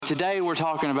today we're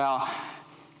talking about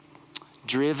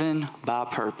driven by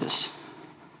purpose.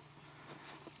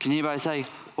 Can anybody say,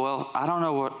 well, I don't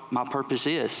know what my purpose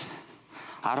is.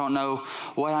 I don't know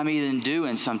what I'm even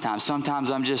doing sometimes.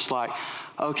 Sometimes I'm just like,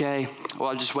 okay,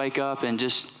 well, I just wake up and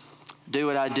just do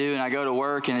what I do, and I go to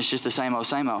work, and it's just the same old,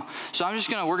 same old. So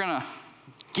we're going to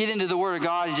get into the Word of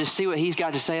God and just see what He's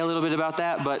got to say a little bit about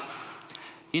that. But,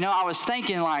 I was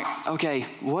thinking like, okay,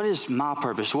 what is my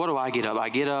purpose? What do I get up? I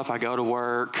get up, I go to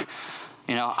work.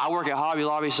 I work at Hobby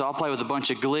Lobby, so I'll play with a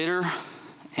bunch of glitter.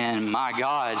 And my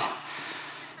God,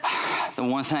 the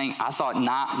one thing I thought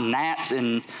gnats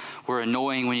were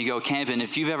annoying when you go camping.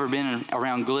 If you've ever been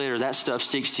around glitter, that stuff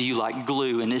sticks to you like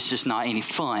glue, and it's just not any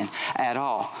fun at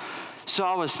all. So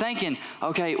I was thinking,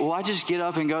 okay, well, I just get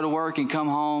up and go to work and come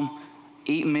home,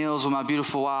 eat meals with my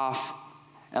beautiful wife.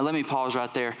 And let me pause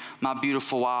right there. My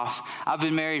beautiful wife. I've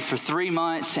been married for 3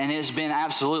 months, and it's been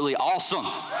absolutely awesome.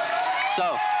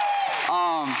 So,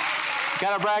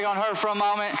 got to brag on her for a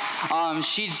moment.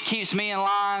 She keeps me in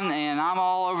line, and I'm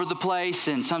all over the place.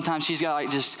 And sometimes she's got to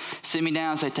just sit me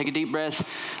down and say, take a deep breath.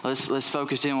 Let's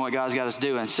focus in on what God's got us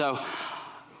doing. So,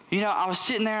 I was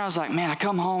sitting there. I was like, man, I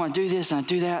come home, I do this, and I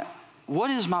do that.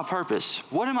 What is my purpose?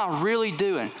 What am I really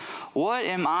doing? What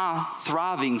am I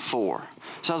thriving for?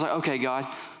 So I was like, okay, God.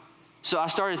 So I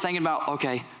started thinking about,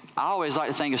 okay, I always like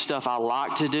to think of stuff I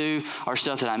like to do or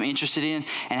stuff that I'm interested in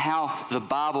and how the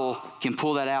Bible can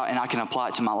pull that out and I can apply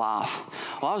it to my life.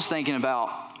 Well, I was thinking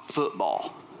about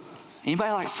football.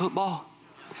 Anybody like football?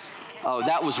 Oh,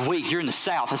 that was weak. You're in the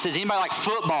South. I said, anybody like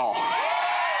football?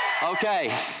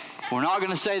 Okay. We're not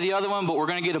going to say the other one, but we're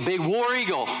going to get a big war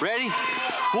eagle. Ready?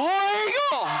 War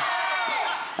eagle!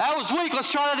 That was weak.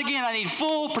 Let's try that again. I need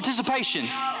full participation.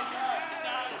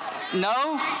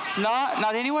 No?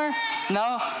 Not anywhere?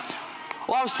 No?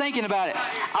 Well, I was thinking about it.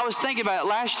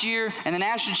 Last year in the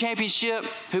national championship.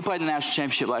 Who played the national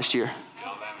championship last year?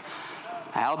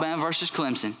 Alabama versus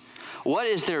Clemson. What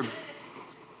is their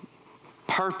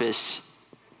purpose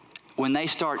when they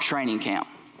start training camp?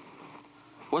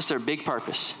 What's their big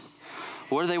purpose?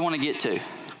 What do they want to get to?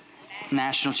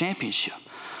 National championship.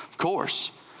 Of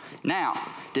course. Now,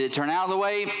 did it turn out the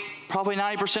way probably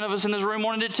 90% of us in this room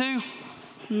wanted it to?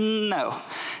 No.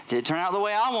 Did it turn out the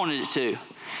way I wanted it to?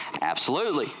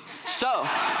 Absolutely. So,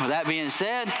 with that being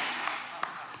said,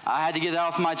 I had to get it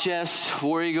off my chest.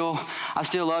 War Eagle, I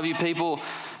still love you people.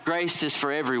 Grace is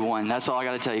for everyone. That's all I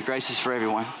got to tell you. Grace is for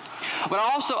everyone. But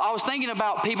I was thinking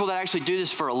about people that actually do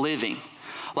this for a living,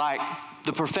 like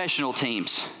the professional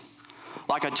teams.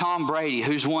 Like a Tom Brady,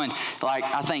 who's won,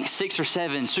 I think 6 or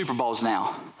 7 Super Bowls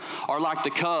now. Or like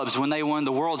the Cubs when they won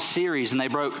the World Series and they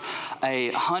broke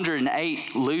a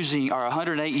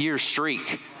 108 year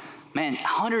streak. Man,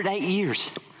 108 years.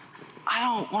 I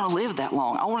don't want to live that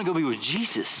long. I want to go be with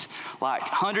Jesus.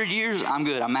 100 years, I'm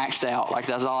good. I'm maxed out.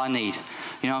 That's all I need.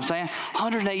 You know what I'm saying?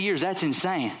 108 years, that's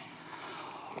insane.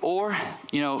 Or,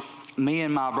 me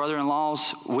and my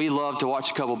brother-in-laws, we love to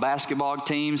watch a couple basketball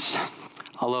teams.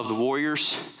 I love the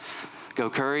Warriors. Go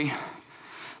Curry.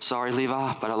 Sorry,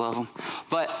 Levi, but I love them.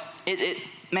 But,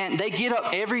 man, they get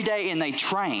up every day and they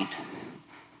train.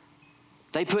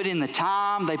 They put in the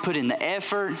time. They put in the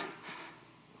effort.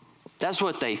 That's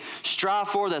what they strive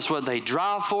for. That's what they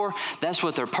drive for. That's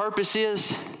what their purpose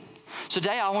is. So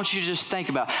today, I want you to just think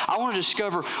about it. I want to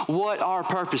discover what our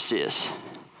purpose is.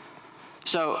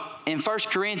 So, in 1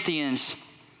 Corinthians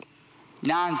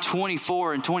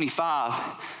 9:24 and 25,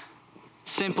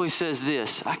 simply says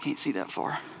this. I can't see that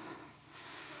far.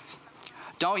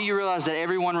 Don't you realize that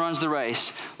everyone runs the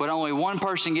race, but only one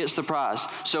person gets the prize?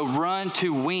 So run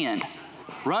to win.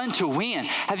 Run to win.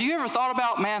 Have you ever thought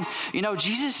about, man,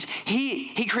 Jesus,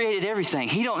 he created everything.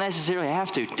 He don't necessarily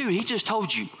have to. Dude, he just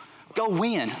told you, go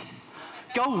win.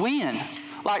 Go win.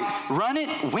 Run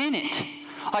it, win it.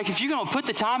 If you're going to put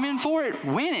the time in for it,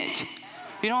 win it.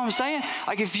 You know what I'm saying?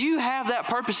 If you have that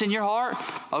purpose in your heart,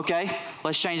 okay,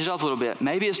 let's change it up a little bit.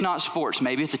 Maybe it's not sports.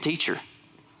 Maybe it's a teacher.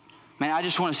 Man, I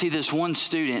just want to see this one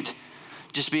student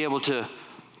just be able to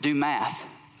do math.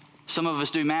 Some of us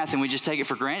do math and we just take it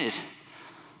for granted.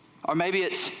 Or maybe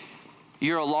it's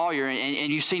you're a lawyer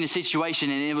and you've seen a situation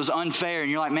and it was unfair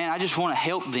and you're like, man, I just want to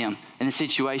help them in the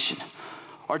situation.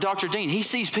 Or Dr. Dean, he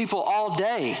sees people all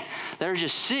day that are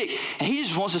just sick, and he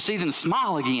just wants to see them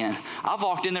smile again. I've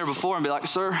walked in there before and be like,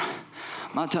 sir,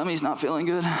 my tummy's not feeling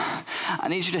good. I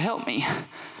need you to help me.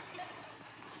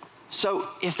 So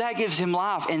if that gives him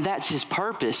life and that's his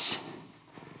purpose,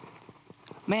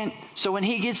 man, so when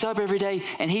he gets up every day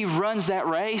and he runs that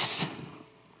race,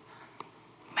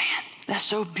 man, that's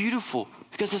so beautiful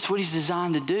because that's what he's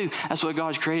designed to do. That's what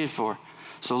God's created for.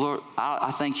 So Lord,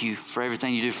 I thank you for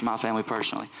everything you do for my family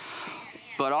personally.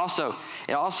 But also,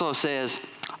 it also says,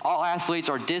 all athletes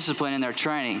are disciplined in their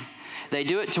training. They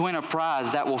do it to win a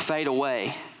prize that will fade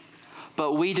away,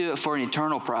 but we do it for an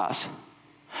eternal prize.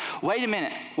 Wait a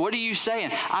minute, what are you saying?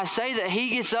 I say that he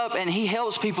gets up and he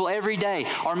helps people every day.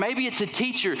 Or maybe it's a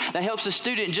teacher that helps a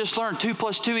student just learn 2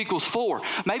 + 2 = 4.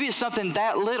 Maybe it's something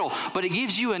that little, but it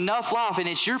gives you enough life and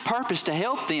it's your purpose to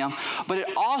help them. But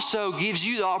it also gives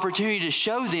you the opportunity to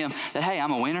show them that, hey,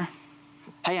 I'm a winner.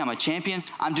 Hey, I'm a champion.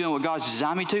 I'm doing what God's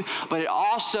designed me to. But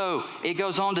it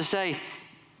goes on to say,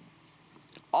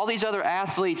 all these other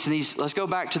athletes, and let's go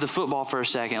back to the football for a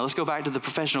second. Let's go back to the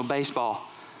professional baseball.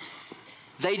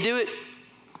 They do it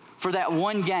for that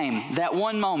one game, that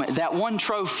one moment, that one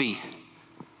trophy.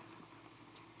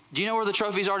 Do you know where the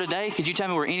trophies are today? Could you tell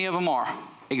me where any of them are?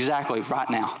 Exactly, right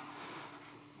now.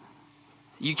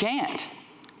 You can't.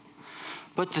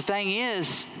 But the thing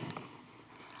is,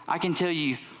 I can tell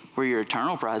you where your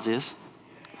eternal prize is.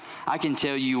 I can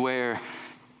tell you where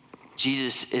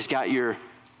Jesus has got your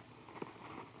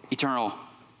eternal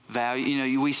value.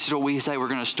 You know, we say we're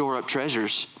going to store up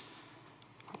treasures.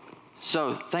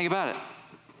 So think about it.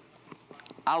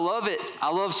 I love it. I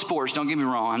love sports. Don't get me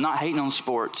wrong. I'm not hating on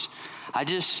sports. I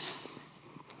just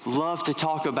love to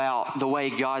talk about the way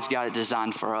God's got it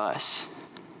designed for us.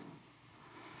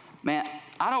 Man,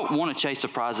 I don't want to chase a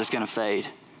prize that's going to fade.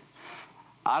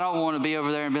 I don't want to be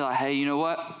over there and be like, hey, you know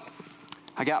what?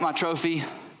 I got my trophy.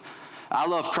 I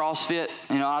love CrossFit.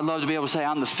 You know, I'd love to be able to say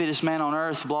I'm the fittest man on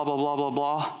earth, blah, blah, blah, blah,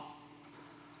 blah.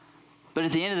 But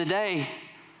at the end of the day,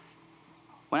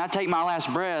 when I take my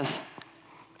last breath,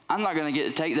 I'm not going to get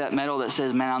to take that medal that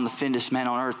says, man, I'm the fittest man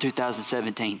on earth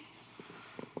 2017.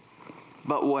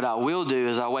 But what I will do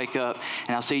is I'll wake up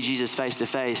and I'll see Jesus face to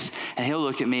face, and he'll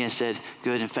look at me and say,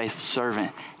 good and faithful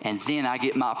servant. And then I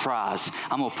get my prize.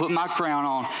 I'm going to put my crown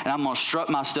on and I'm going to strut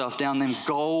my stuff down them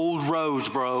gold roads,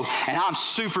 bro. And I'm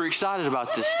super excited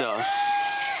about this stuff.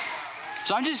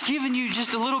 So I'm just giving you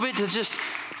just a little bit to just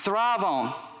thrive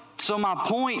on. So my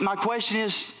question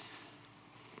is,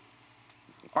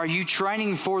 are you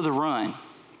training for the run?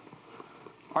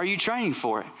 Are you training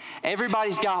for it?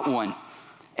 Everybody's got one.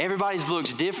 Everybody's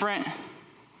looks different.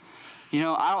 You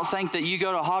know, I don't think that you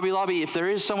go to Hobby Lobby. If there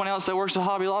is someone else that works at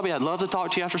Hobby Lobby, I'd love to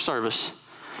talk to you after service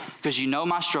because you know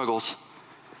my struggles.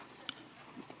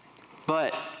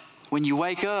 But when you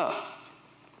wake up,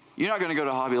 you're not going to go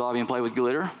to Hobby Lobby and play with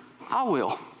glitter. I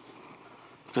will,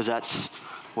 because that's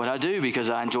what I do, because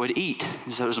I enjoy to eat.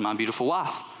 So does my beautiful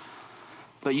wife.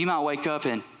 But you might wake up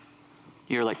and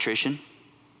you're an electrician,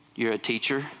 you're a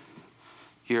teacher,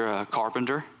 you're a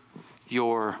carpenter,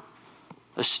 you're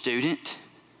a student.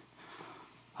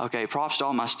 Okay, props to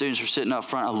all my students for sitting up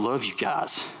front. I love you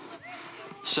guys.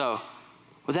 So,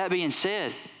 with that being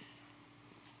said,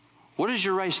 what does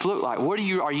your race look like?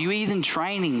 Are you even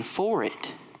training for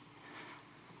it?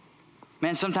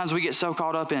 Man, sometimes we get so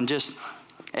caught up in just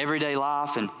everyday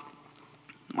life, and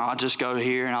I'll just go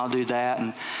here and I'll do that,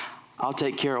 and I'll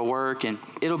take care of work and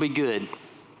it'll be good.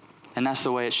 And that's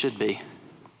the way it should be.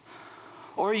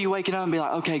 Or are you waking up and be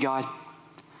like, okay, God,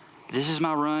 this is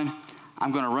my run.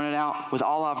 I'm going to run it out with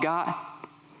all I've got.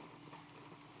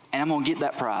 And I'm going to get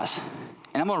that prize.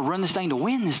 And I'm going to run this thing to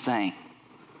win this thing.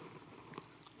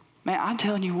 Man, I'm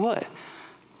telling you what.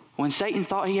 When Satan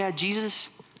thought he had Jesus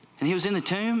and he was in the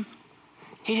tomb,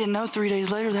 he didn't know 3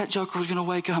 days later that joker was going to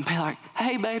wake up and be like,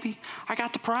 hey, baby, I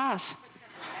got the prize.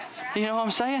 You know what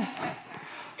I'm saying?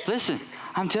 Listen,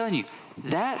 I'm telling you,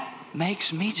 that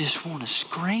makes me just want to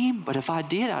scream, but if I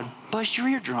did, I'd bust your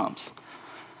eardrums.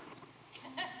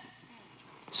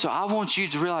 So I want you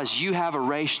to realize you have a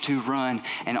race to run,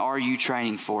 and are you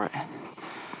training for it?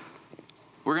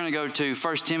 We're going to go to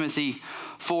 1 Timothy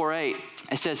 4:8.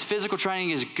 It says, physical training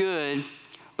is good,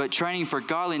 but training for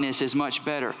godliness is much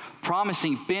better,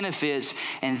 promising benefits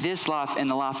in this life and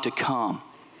the life to come.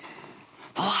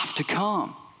 The life to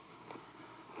come.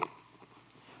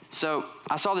 So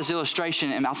I saw this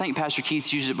illustration, and I think Pastor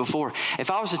Keith's used it before.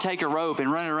 If I was to take a rope and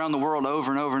run it around the world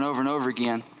over and over and over and over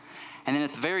again, and then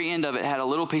at the very end of it had a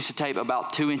little piece of tape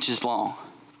about 2 inches long,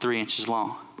 3 inches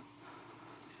long.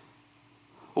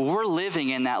 Well, we're living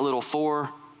in that little 2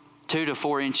 to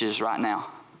 4 inches right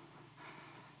now.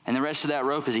 And the rest of that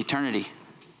rope is eternity.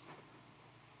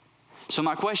 So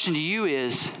my question to you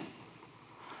is,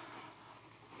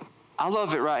 I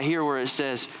love it right here where it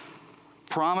says,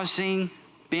 promising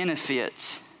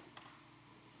benefits.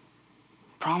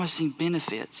 Promising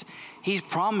benefits. He's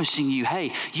promising you,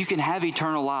 hey, you can have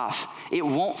eternal life. It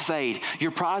won't fade.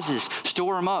 Your prizes,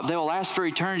 store them up. They will last for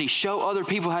eternity. Show other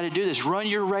people how to do this. Run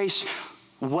your race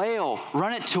well.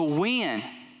 Run it to win.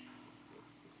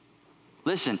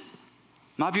 Listen,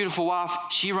 my beautiful wife,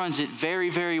 she runs it very,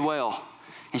 very well.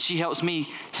 And she helps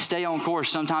me stay on course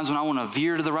sometimes when I want to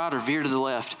veer to the right or veer to the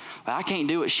left. But I can't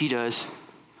do what she does.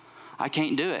 I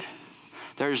can't do it.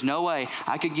 There's no way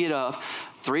I could get up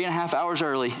 3.5 hours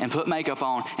early and put makeup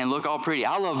on and look all pretty.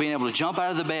 I love being able to jump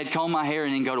out of the bed, comb my hair,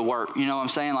 and then go to work. You know what I'm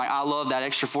saying? Like, I love that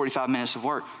extra 45 minutes of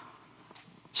work.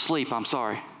 Sleep, I'm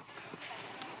sorry.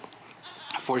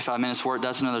 45 minutes of work,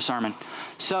 that's another sermon.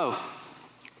 So,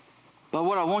 but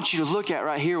what I want you to look at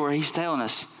right here where he's telling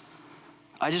us,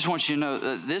 I just want you to know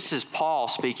that this is Paul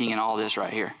speaking in all this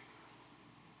right here.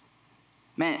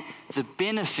 Man, the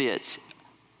benefits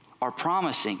are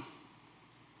promising.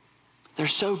 They're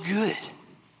so good.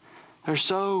 They're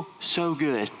so, so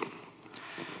good.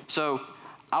 So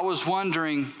I was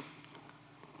wondering,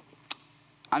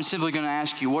 I'm simply going to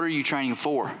ask you, what are you training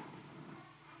for?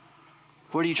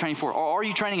 What are you training for? Or are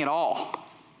you training at all?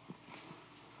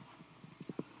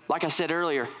 Like I said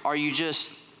earlier, are you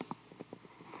just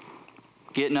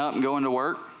getting up and going to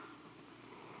work?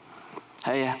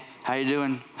 Hey, how you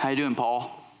doing? How you doing,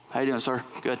 Paul? How you doing, sir?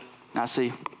 Good. Nice to see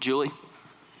you. Julie,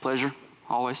 pleasure,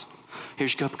 always.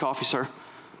 Here's your cup of coffee, sir.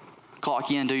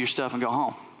 Clock in, do your stuff, and go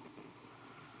home.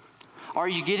 Are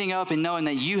you getting up and knowing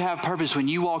that you have purpose when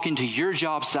you walk into your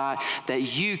job site, that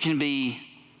you can be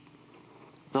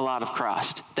the light of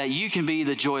Christ, that you can be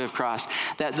the joy of Christ,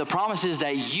 that the promises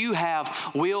that you have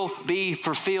will be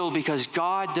fulfilled because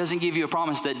God doesn't give you a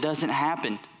promise that doesn't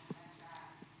happen.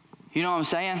 You know what I'm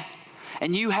saying?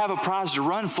 And you have a prize to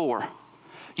run for.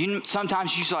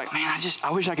 Sometimes you're like, man,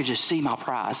 I wish I could just see my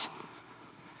prize.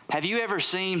 Have you ever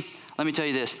seen, let me tell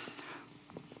you this,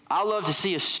 I love to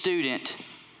see a student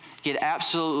get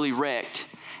absolutely wrecked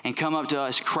and come up to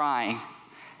us crying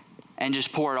and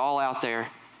just pour it all out there.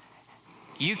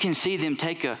 You can see them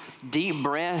take a deep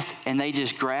breath and they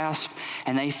just grasp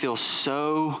and they feel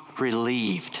so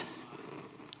relieved.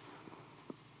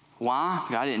 Why?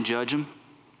 I didn't judge them.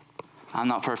 I'm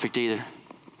not perfect either.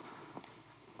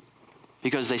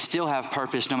 Because they still have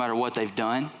purpose no matter what they've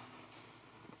done.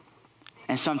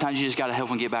 And sometimes you just got to help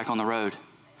them get back on the road.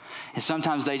 And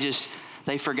sometimes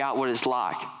they forgot what it's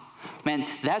like. Man,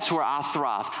 that's where I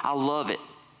thrive. I love it.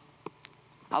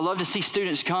 I love to see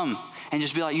students come and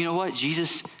just be like, you know what?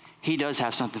 Jesus, he does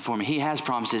have something for me. He has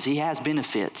promises. He has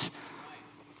benefits.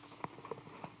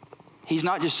 He's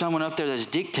not just someone up there that's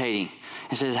dictating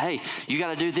and says, hey, you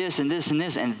got to do this and this and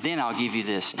this, and then I'll give you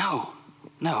this.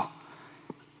 No.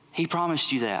 He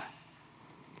promised you that.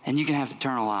 And you can have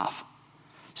eternal life.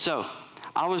 So,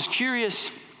 I was curious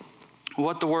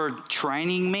what the word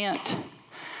training meant,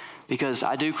 because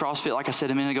I do CrossFit, like I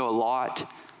said a minute ago, a lot.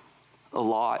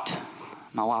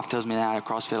 My wife tells me that I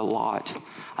CrossFit a lot.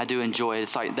 I do enjoy it.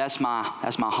 It's like that's my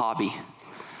hobby.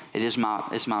 It's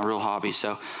my real hobby.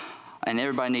 So, and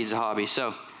everybody needs a hobby.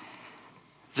 So,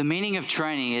 the meaning of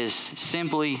training is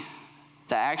simply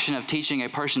the action of teaching a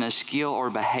person a skill or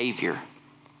behavior.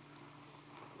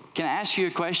 Can I ask you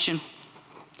a question?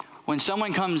 When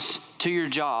someone comes to your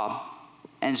job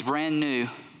and it's brand new,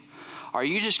 are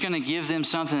you just going to give them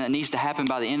something that needs to happen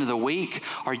by the end of the week?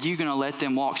 Or are you going to let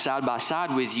them walk side by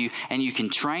side with you and you can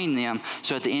train them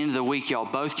so at the end of the week y'all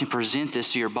both can present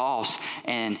this to your boss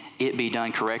and it be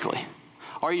done correctly?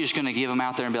 Or are you just going to give them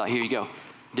out there and be like, here you go,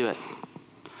 do it?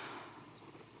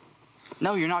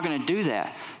 No, you're not going to do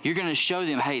that. You're going to show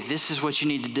them, hey, this is what you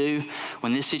need to do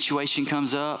when this situation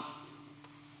comes up.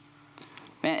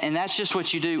 And that's just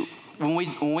what you do when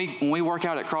we work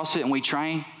out at CrossFit and we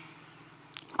train.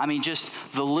 I mean, just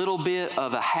the little bit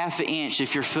of a half an inch,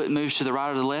 if your foot moves to the right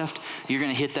or the left, you're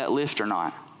going to hit that lift or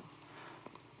not.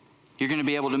 You're going to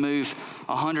be able to move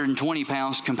 120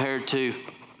 pounds compared to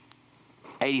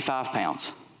 85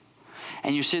 pounds.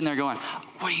 And you're sitting there going,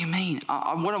 what do you mean?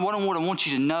 What I want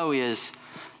you to know is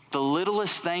the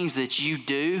littlest things that you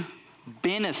do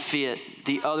benefit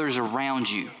the others around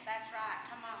you.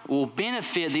 Will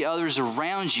benefit the others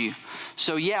around you.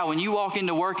 So yeah, when you walk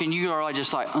into work and you are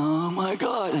just like, oh my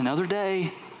God, another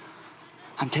day.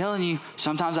 I'm telling you,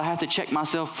 sometimes I have to check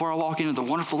myself before I walk into the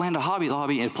wonderful land of Hobby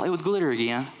Lobby and play with glitter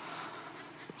again.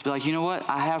 To be like, you know what?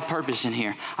 I have purpose in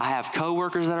here. I have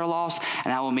coworkers that are lost,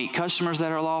 and I will meet customers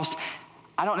that are lost.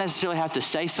 I don't necessarily have to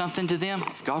say something to them.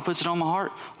 If God puts it on my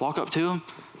heart, walk up to them,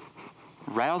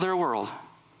 rattle their world.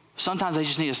 Sometimes they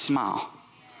just need a smile.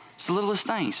 It's the littlest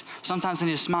things. Sometimes they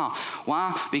need a smile.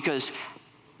 Why? Because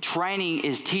training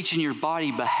is teaching your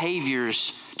body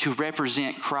behaviors to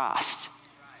represent Christ.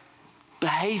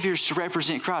 Behaviors to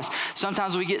represent Christ.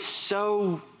 Sometimes we get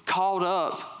so caught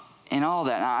up in all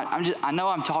that. I know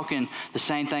I'm talking the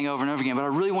same thing over and over again, but I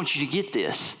really want you to get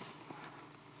this.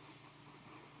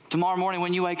 tomorrow morning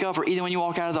when you wake up, or even when you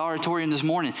walk out of the auditorium this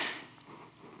morning,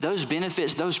 those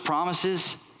benefits, those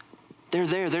promises, they're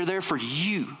there. They're there for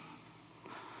you.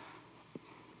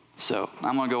 So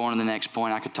I'm going to go on to the next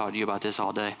point. I could talk to you about this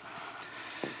all day.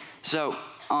 So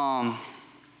I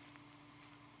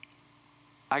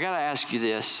got to ask you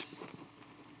this.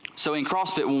 So in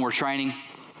CrossFit, when we're training,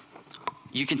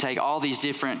 you can take all these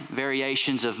different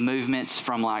variations of movements,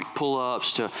 from like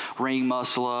pull-ups to ring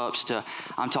muscle-ups to,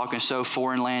 I'm talking so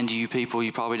foreign land to you people,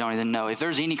 you probably don't even know. If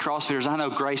there's any CrossFitters, I know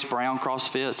Grace Brown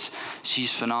CrossFits.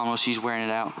 She's phenomenal. She's wearing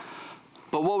it out.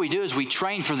 But what we do is we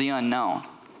train for the unknown.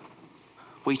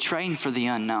 We train for the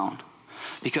unknown.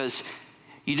 Because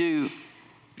you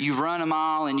run a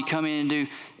mile and you come in and do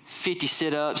 50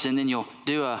 sit-ups, and then you'll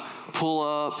do a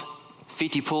pull-up,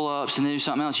 50 pull-ups, and then do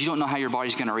something else. You don't know how your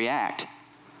body's going to react.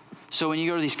 So when you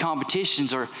go to these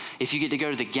competitions, or if you get to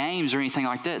go to the games or anything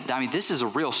like that, I mean, this is a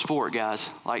real sport, guys.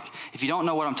 Like, if you don't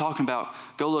know what I'm talking about,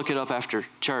 go look it up after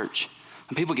church.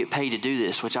 And people get paid to do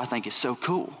this, which I think is so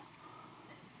cool.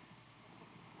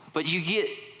 But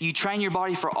you train your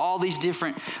body for all these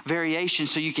different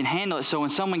variations so you can handle it. So when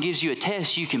someone gives you a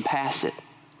test, you can pass it.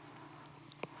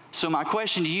 So my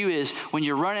question to you is, when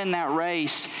you're running that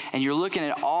race and you're looking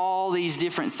at all these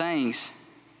different things,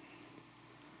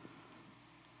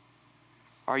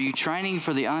 are you training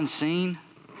for the unseen?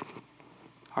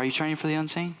 Are you training for the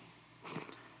unseen?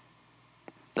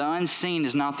 The unseen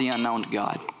is not the unknown to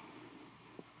God.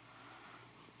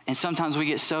 And sometimes we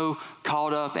get so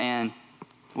caught up and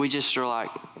we just are like,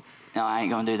 no, I ain't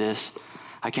going to do this.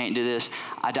 I can't do this.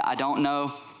 I don't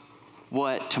know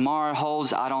what tomorrow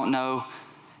holds. I don't know.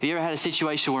 Have you ever had a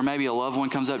situation where maybe a loved one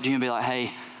comes up to you and be like,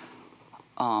 hey,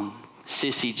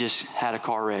 Sissy just had a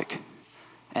car wreck,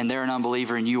 and they're an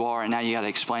unbeliever and you are, and now you got to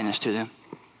explain this to them?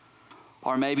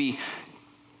 Or maybe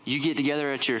you get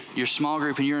together at your small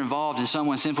group and you're involved, and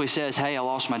someone simply says, hey, I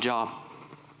lost my job.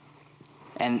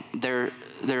 And they're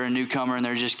a newcomer and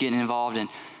they're just getting involved, and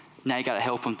now you got to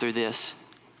help them through this.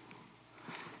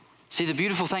 See, the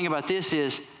beautiful thing about this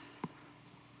is,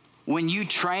 when you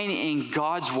train in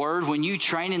God's word, when you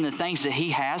train in the things that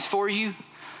he has for you,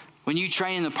 when you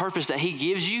train in the purpose that he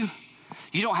gives you,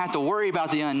 you don't have to worry about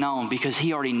the unknown, because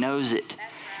he already knows it. That's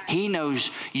right. He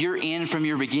knows your end from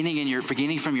your beginning and your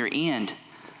beginning from your end.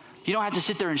 You don't have to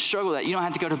sit there and struggle with that. You don't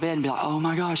have to go to bed and be like, oh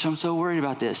my gosh, I'm so worried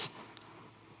about this.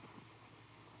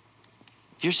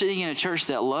 You're sitting in a church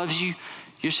that loves you.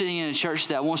 You're sitting in a church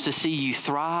that wants to see you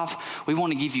thrive. We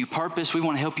want to give you purpose. We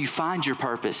want to help you find your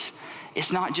purpose.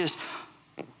 It's not just,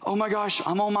 oh my gosh,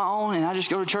 I'm on my own and I just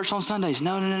go to church on Sundays.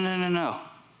 No.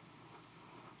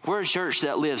 We're a church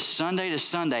that lives Sunday to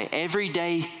Sunday. Every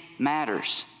day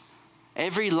matters.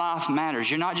 Every life matters.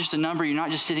 You're not just a number. You're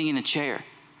not just sitting in a chair.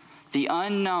 The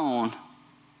unknown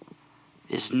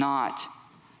is not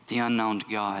the unknown to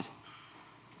God.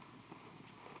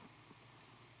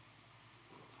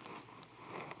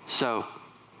 So,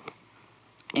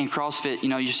 in CrossFit,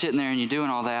 you're sitting there and you're doing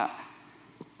all that.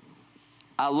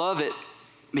 I love it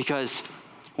because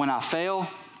when I fail,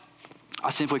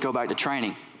 I simply go back to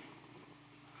training.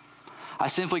 I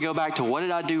simply go back to, what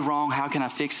did I do wrong? How can I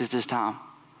fix it this time?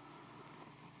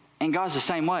 And God's the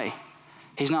same way.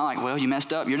 He's not like, well, you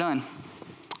messed up, you're done.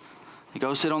 You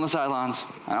go sit on the sidelines.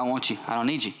 I don't want you. I don't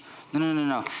need you.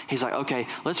 No. He's like, okay,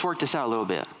 let's work this out a little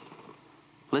bit.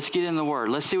 Let's get in the Word.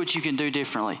 Let's see what you can do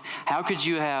differently. How could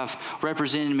you have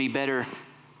represented me better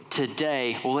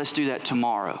today? Well, let's do that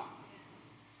tomorrow.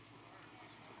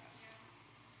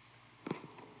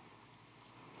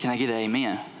 Can I get an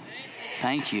amen?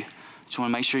 Thank you. Just want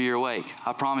to make sure you're awake.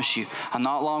 I promise you, I'm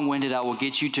not long-winded. I will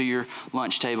get you to your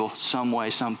lunch table some way,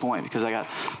 some point, because I got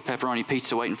pepperoni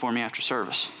pizza waiting for me after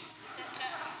service.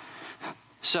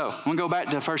 So, I'm going to go back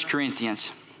to 1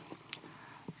 Corinthians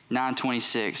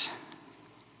 9:26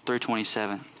 through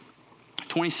 27.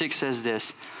 26 says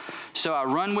this: so I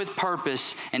run with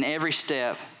purpose in every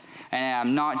step, and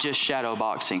I'm not just shadow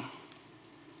boxing.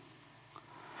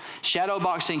 Shadow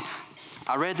boxing,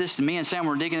 I read this, and me and Sam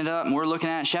were digging it up, and we're looking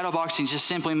at it. Shadow boxing just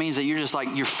simply means that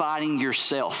you're fighting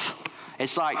yourself.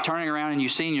 It's like turning around and you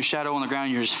seeing your shadow on the ground,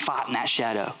 and you're just fighting that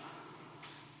shadow.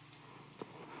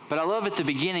 But I love at the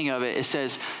beginning of it, it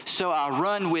says, so I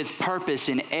run with purpose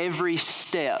in every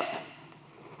step.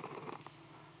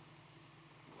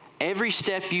 Every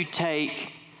step you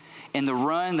take in the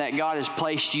run that God has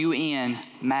placed you in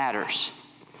matters.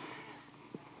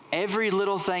 Every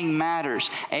little thing matters.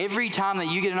 Every time that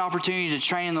you get an opportunity to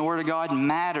train in the Word of God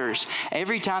matters.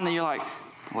 Every time that you're like,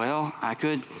 well, I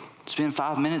could spend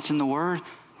 5 minutes in the Word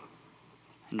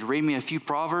and read me a few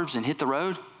Proverbs and hit the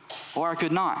road. or I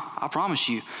could not. I promise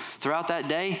you, throughout that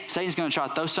day, Satan's going to try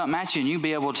to throw something at you, and you'll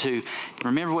be able to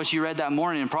remember what you read that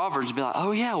morning in Proverbs and be like,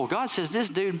 oh yeah, well God says this,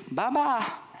 dude, bye-bye.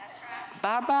 That's right.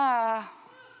 Bye-bye.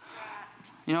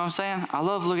 You know what I'm saying? I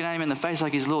love looking at him in the face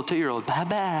like he's a little 2-year-old.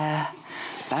 Bye-bye.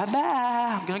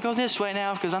 Bye-bye. I'm going to go this way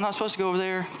now because I'm not supposed to go over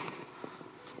there.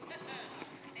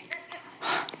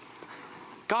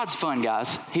 God's fun,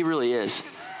 guys. He really is.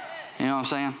 You know what I'm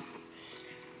saying?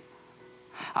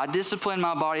 I discipline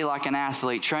my body like an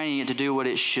athlete, training it to do what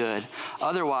it should.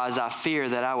 Otherwise, I fear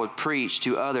that I would preach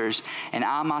to others and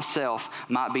I myself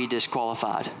might be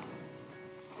disqualified.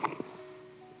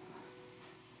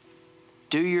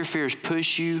 Do your fears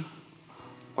push you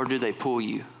or do they pull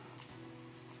you?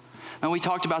 And we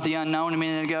talked about the unknown a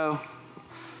minute ago.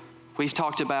 We've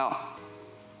talked about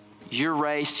your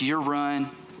race, your run,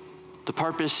 the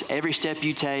purpose, every step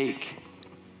you take.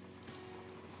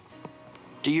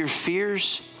 Do your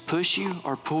fears push you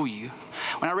or pull you?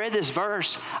 When I read this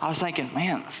verse, I was thinking,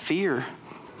 man, fear.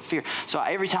 So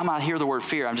every time I hear the word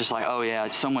fear, I'm just like, oh yeah,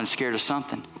 it's someone scared of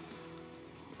something.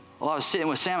 Well, I was sitting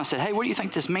with Sam. I said, hey, what do you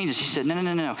think this means? And she said,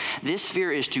 no. This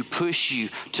fear is to push you,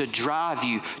 to drive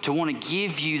you, to want to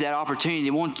give you that opportunity,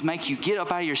 to want to make you get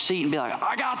up out of your seat and be like,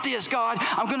 I got this, God.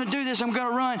 I'm going to do this. I'm going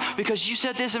to run because you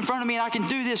set this in front of me and I can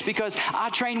do this because I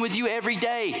train with you every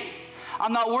day.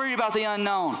 I'm not worried about the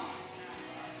unknown.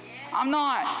 I'm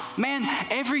not. Man,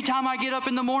 every time I get up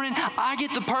in the morning, I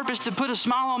get the purpose to put a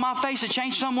smile on my face to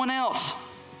change someone else.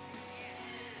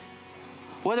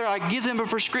 Whether I give them a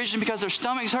prescription because their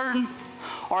stomach's hurting,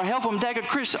 or I help them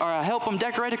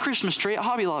decorate a Christmas tree at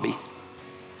Hobby Lobby.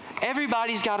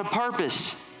 Everybody's got a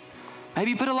purpose.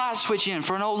 Maybe you put a light switch in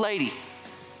for an old lady,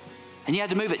 and you had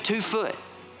to move it 2 foot.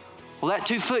 Well, that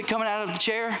 2 foot coming out of the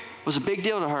chair was a big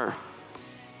deal to her.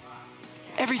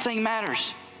 Everything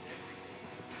matters.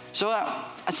 So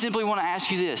I simply want to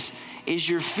ask you this. Is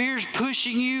your fears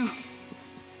pushing you?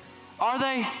 Are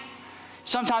they?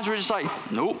 Sometimes we're just like,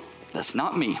 nope, that's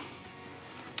not me.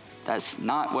 That's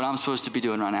not what I'm supposed to be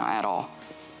doing right now at all.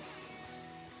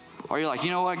 Or you're like, you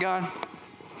know what, God?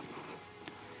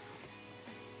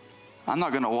 I'm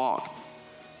not going to walk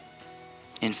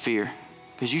in fear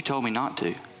because you told me not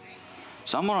to.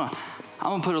 So I'm going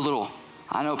to put a little...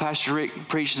 I know Pastor Rick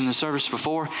preached in the service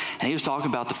before, and he was talking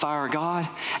about the fire of God,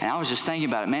 and I was just thinking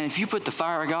about it. Man, if you put the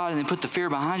fire of God and then put the fear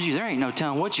behind you, there ain't no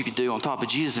telling what you could do on top of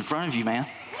Jesus in front of you, man.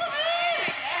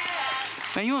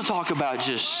 Man, you want to talk about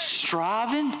just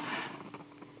striving?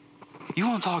 You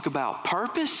want to talk about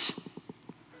purpose?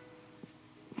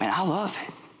 Man, I love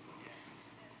it.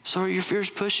 So are your fears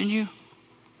pushing you?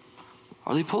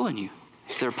 Or are they pulling you?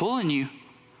 If they're pulling you,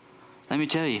 let me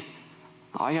tell you,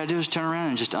 all you got to do is turn around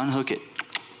and just unhook it.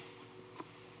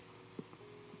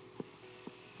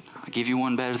 I'll give you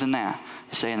one better than that.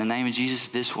 Say, in the name of Jesus,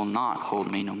 this will not hold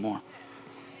me no more.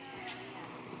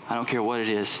 I don't care what it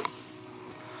is.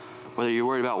 Whether you're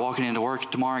worried about walking into work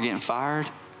tomorrow and getting fired,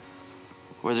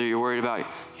 whether you're worried about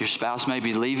your spouse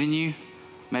maybe leaving you,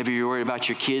 maybe you're worried about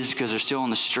your kids because they're still on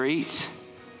the streets.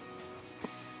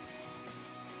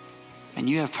 And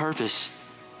you have purpose,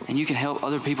 and you can help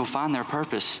other people find their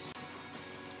purpose.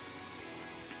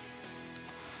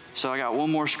 So I got one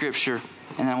more scripture,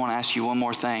 and then I want to ask you one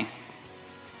more thing.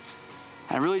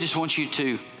 I really just want you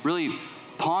to really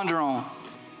ponder on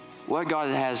what God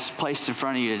has placed in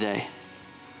front of you today.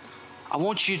 I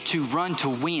want you to run to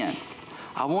win.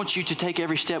 I want you to take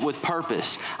every step with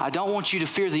purpose. I don't want you to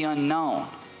fear the unknown.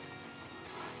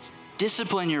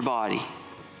 Discipline your body.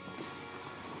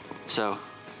 So,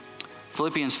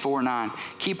 Philippians 4:9.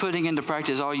 Keep putting into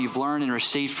practice all you've learned and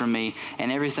received from me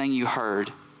and everything you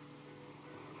heard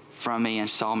from me and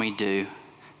saw me do.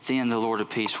 Then the Lord of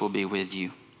peace will be with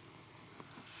you.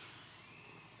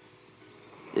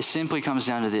 It simply comes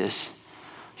down to this.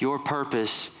 Your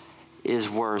purpose is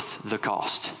worth the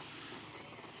cost.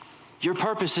 Your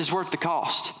purpose is worth the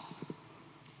cost.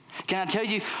 Can I tell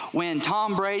you, when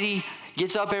Tom Brady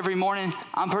gets up every morning,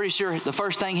 I'm pretty sure the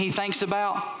first thing he thinks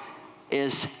about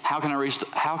is how can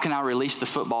I release the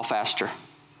football faster?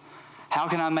 How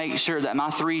can I make sure that my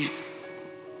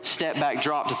 3-step back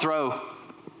drop to throw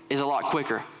is a lot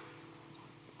quicker?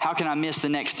 How can I miss the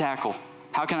next tackle?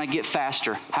 How can I get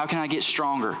faster? How can I get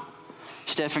stronger?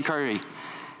 Stephen Curry,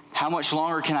 how much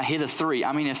longer can I hit a 3?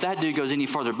 I mean, if that dude goes any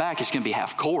further back, it's going to be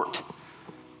half court.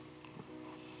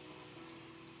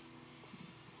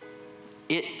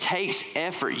 It takes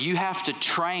effort. You have to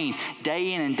train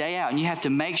day in and day out, and you have to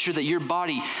make sure that your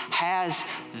body has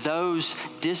those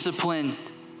discipline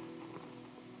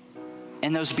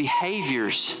and those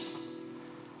behaviors.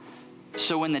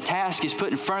 So when the task is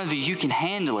put in front of you, you can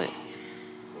handle it.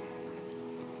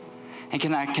 And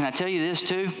can I tell you this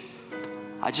too?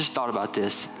 I just thought about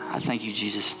this. I thank you,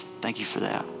 Jesus. Thank you for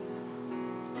that.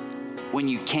 When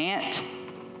you can't,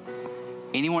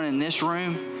 anyone in this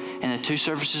room and the 2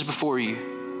 services before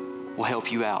you will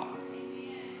help you out.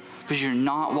 Because you're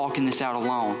not walking this out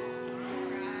alone.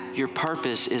 Your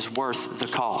purpose is worth the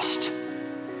cost.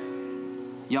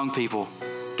 Young people,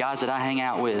 guys that I hang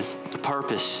out with, the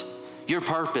purpose, your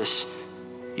purpose,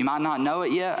 you might not know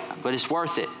it yet, but it's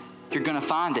worth it. You're going to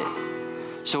find it.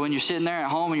 So when you're sitting there at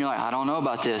home and you're like, I don't know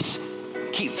about this,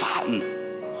 keep fighting.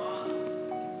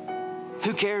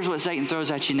 Who cares what Satan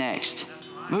throws at you next?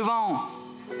 Move on.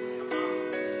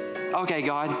 Okay,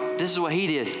 God, this is what he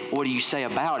did. What do you say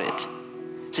about it?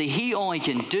 See, he only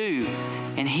can do,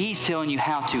 and he's telling you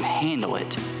how to handle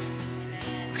it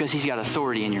because he's got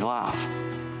authority in your life.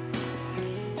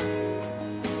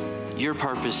 Your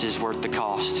purpose is worth the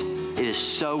cost. It is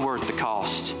so worth the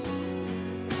cost.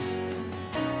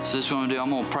 So this is what I'm going to do. I'm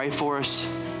going to pray for us,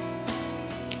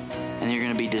 and then you're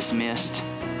going to be dismissed.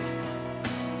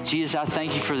 Jesus, I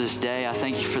thank you for this day. I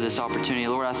thank you for this opportunity.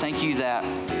 Lord, I thank you that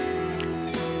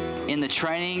in the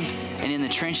training and in the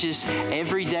trenches,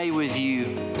 every day with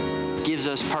you gives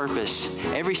us purpose.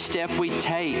 Every step we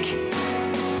take,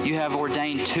 you have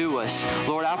ordained to us.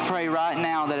 Lord, I pray right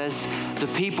now that as the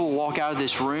people walk out of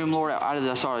this room, Lord, out of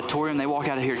this auditorium, they walk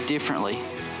out of here differently.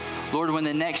 Lord, when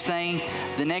the next time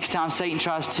Satan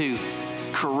tries to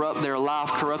corrupt their life,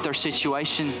 corrupt their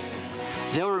situation,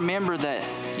 they'll remember that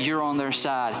you're on their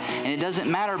side. And it doesn't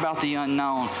matter about the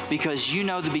unknown because you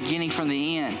know the beginning from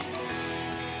the end.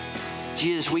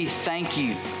 Jesus, we thank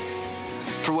you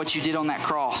for what you did on that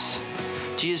cross.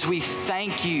 Jesus, we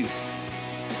thank you.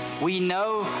 We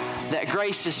know that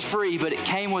grace is free, but it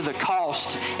came with a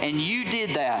cost, and you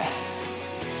did that.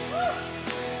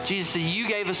 Jesus, you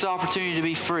gave us the opportunity to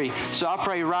be free. So I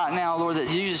pray right now, Lord, that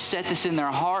you just set this in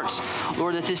their hearts.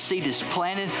 Lord, that this seed is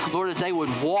planted. Lord, that they would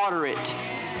water it.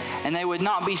 And they would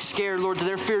not be scared, Lord, that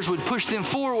their fears would push them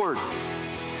forward.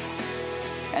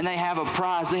 And they have a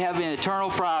prize. They have an eternal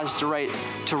prize to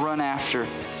run after.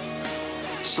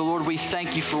 So, Lord, we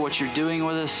thank you for what you're doing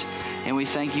with us. And we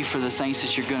thank you for the things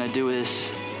that you're going to do with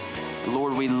us.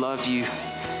 Lord, we love you.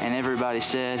 And everybody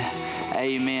said,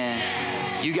 amen.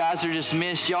 You guys are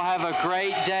dismissed. Y'all have a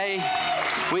great day.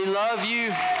 We love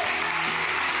you.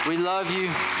 We love you.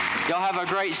 Y'all have a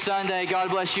great Sunday.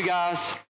 God bless you guys.